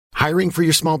Hiring for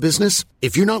your small business?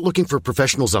 If you're not looking for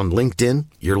professionals on LinkedIn,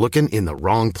 you're looking in the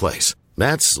wrong place.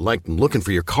 That's like looking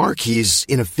for your car keys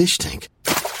in a fish tank.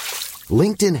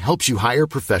 LinkedIn helps you hire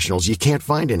professionals you can't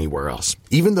find anywhere else,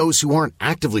 even those who aren't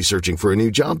actively searching for a new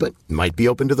job but might be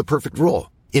open to the perfect role.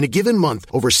 In a given month,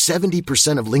 over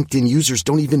 70% of LinkedIn users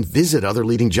don't even visit other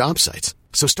leading job sites.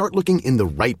 So start looking in the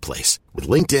right place. With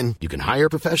LinkedIn, you can hire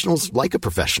professionals like a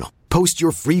professional. Post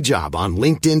your free job on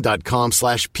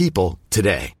linkedin.com/people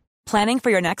today. Planning for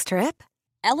your next trip?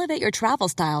 Elevate your travel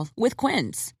style with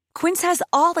Quince. Quince has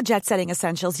all the jet-setting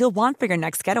essentials you'll want for your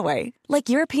next getaway, like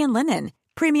European linen,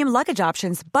 premium luggage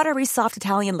options, buttery soft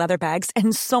Italian leather bags,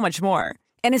 and so much more.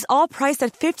 And is all priced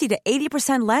at 50 to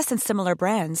 80% less than similar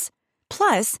brands.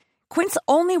 Plus, Quince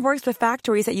only works with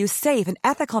factories that use safe and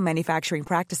ethical manufacturing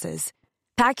practices.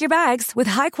 Pack your bags with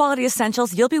high-quality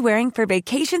essentials you'll be wearing for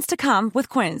vacations to come with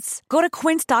Quince. Go to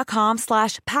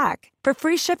quince.com/pack for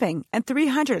free shipping and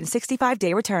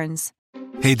 365-day returns.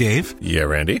 Hey, Dave. Yeah,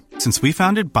 Randy. Since we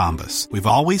founded Bombas, we've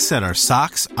always said our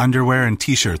socks, underwear, and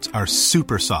T-shirts are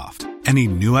super soft. Any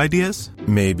new ideas?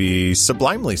 Maybe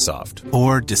sublimely soft.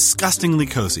 Or disgustingly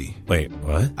cozy. Wait,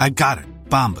 what? I got it.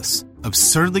 Bombas.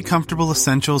 Absurdly comfortable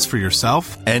essentials for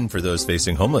yourself and for those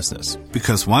facing homelessness.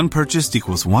 Because one purchased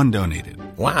equals one donated.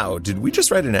 Wow, did we just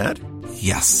write an ad?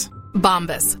 Yes.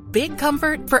 Bombas. Big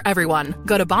comfort for everyone.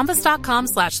 Go to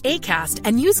bombas.com/ACAST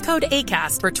and use code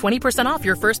ACAST for 20% off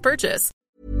your first purchase.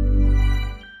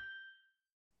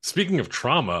 Speaking of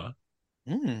trauma,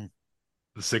 the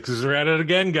Sixers are at it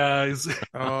again, guys.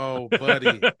 Oh,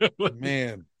 buddy.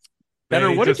 Man.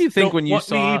 Benner, what did you think when you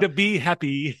saw me to be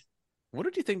happy? What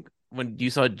did you think when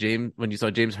you saw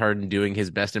James Harden doing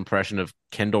his best impression of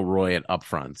Kendall Roy at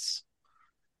upfronts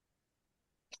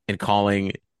and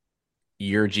calling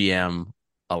your GM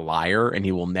a liar and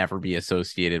he will never be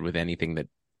associated with anything that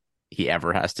he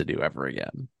ever has to do ever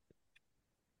again?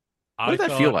 What did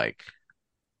that feel like?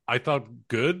 I thought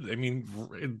good. I mean,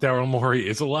 Daryl Morey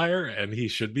is a liar and he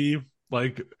should be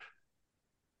like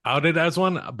outed as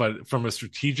one. But from a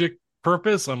strategic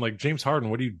purpose, I'm like, James Harden,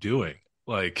 what are you doing?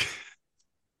 Like,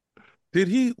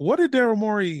 what did Daryl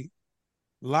Morey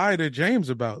lie to James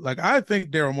about? Like, I think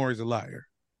Daryl Morey's a liar.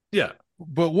 Yeah.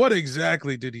 But what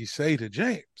exactly did he say to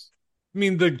James? I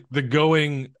mean, the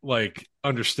going like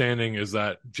understanding is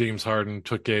that James Harden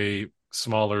took a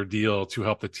smaller deal to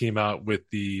help the team out with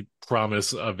the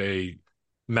promise of a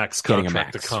max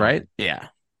contract to come, right? Yeah.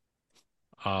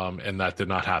 And that did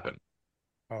not happen.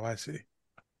 Oh, I see.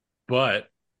 But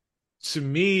to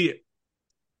me,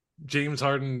 James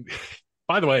Harden,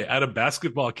 by the way, at a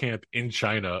basketball camp in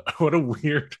China, what a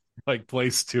weird like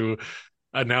place to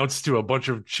announce to a bunch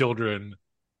of children.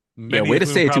 Yeah, way to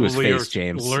say it to his face,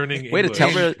 James. Learning way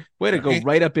English. Way to go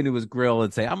right up into his grill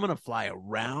and say, "I'm going to fly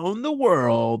around the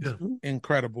world." Yeah.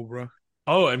 Incredible, bro.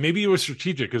 Oh, and maybe it was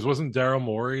strategic because wasn't Daryl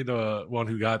Morey the one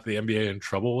who got the NBA in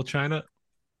trouble with China?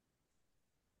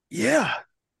 Yeah,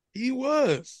 he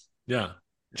was. Yeah,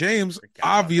 James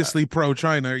obviously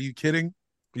pro-China. Are you kidding?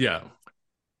 Yeah.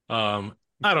 I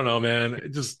don't know, man.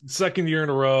 Just second year in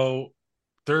a row,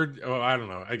 third. Oh, I don't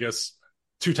know. I guess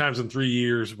 2 times in 3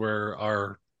 years where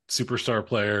our superstar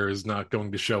player is not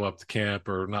going to show up to camp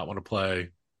or not want to play.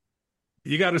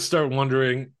 You got to start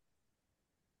wondering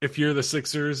if you're the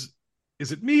Sixers,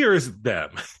 is it me or is it them?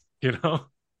 You know?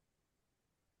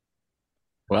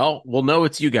 Well, we'll know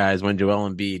it's you guys when Joel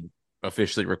Embiid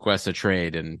officially requests a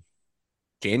trade in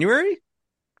January.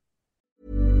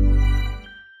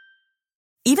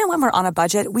 Even when we're on a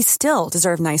budget, we still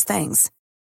deserve nice things.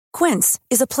 Quince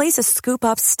is a place to scoop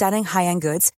up stunning high-end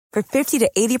goods for 50 to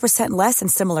 80% less than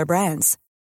similar brands.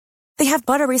 They have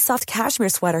buttery soft cashmere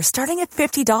sweaters starting at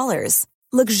 $50,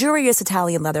 luxurious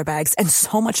Italian leather bags, and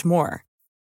so much more.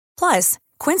 Plus,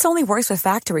 Quince only works with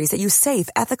factories that use safe,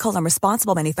 ethical, and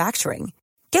responsible manufacturing.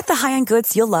 Get the high-end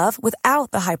goods you'll love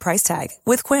without the high price tag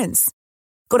with Quince.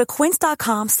 Go to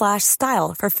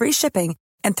quince.com/style for free shipping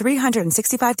and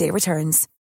 365-day returns.